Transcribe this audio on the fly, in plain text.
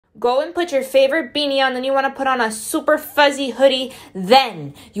Go and put your favorite beanie on. Then you want to put on a super fuzzy hoodie.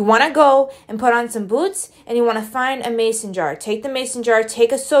 Then you want to go and put on some boots. And you want to find a mason jar. Take the mason jar.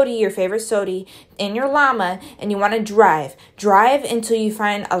 Take a soda, your favorite soda, in your llama. And you want to drive. Drive until you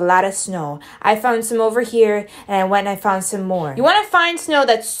find a lot of snow. I found some over here. And I went and I found some more. You want to find snow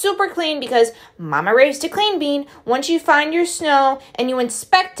that's super clean because Mama raised a clean bean. Once you find your snow and you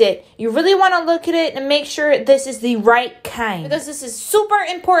inspect it, you really want to look at it and make sure this is the right kind. Because this is super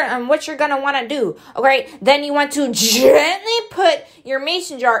important on what you're going to want to do. Okay, then you want to gently put your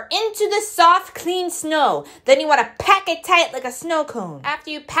mason jar into the soft, clean snow. Then you want to pack it tight like a snow cone.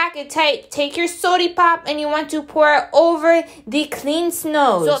 After you pack it tight, take your soda pop and you want to pour it over the clean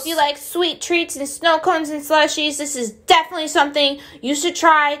snow. So if you like sweet treats and snow cones and slushies, this is definitely something you should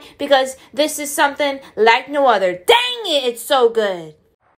try because this is something like no other. Dang it, it's so good.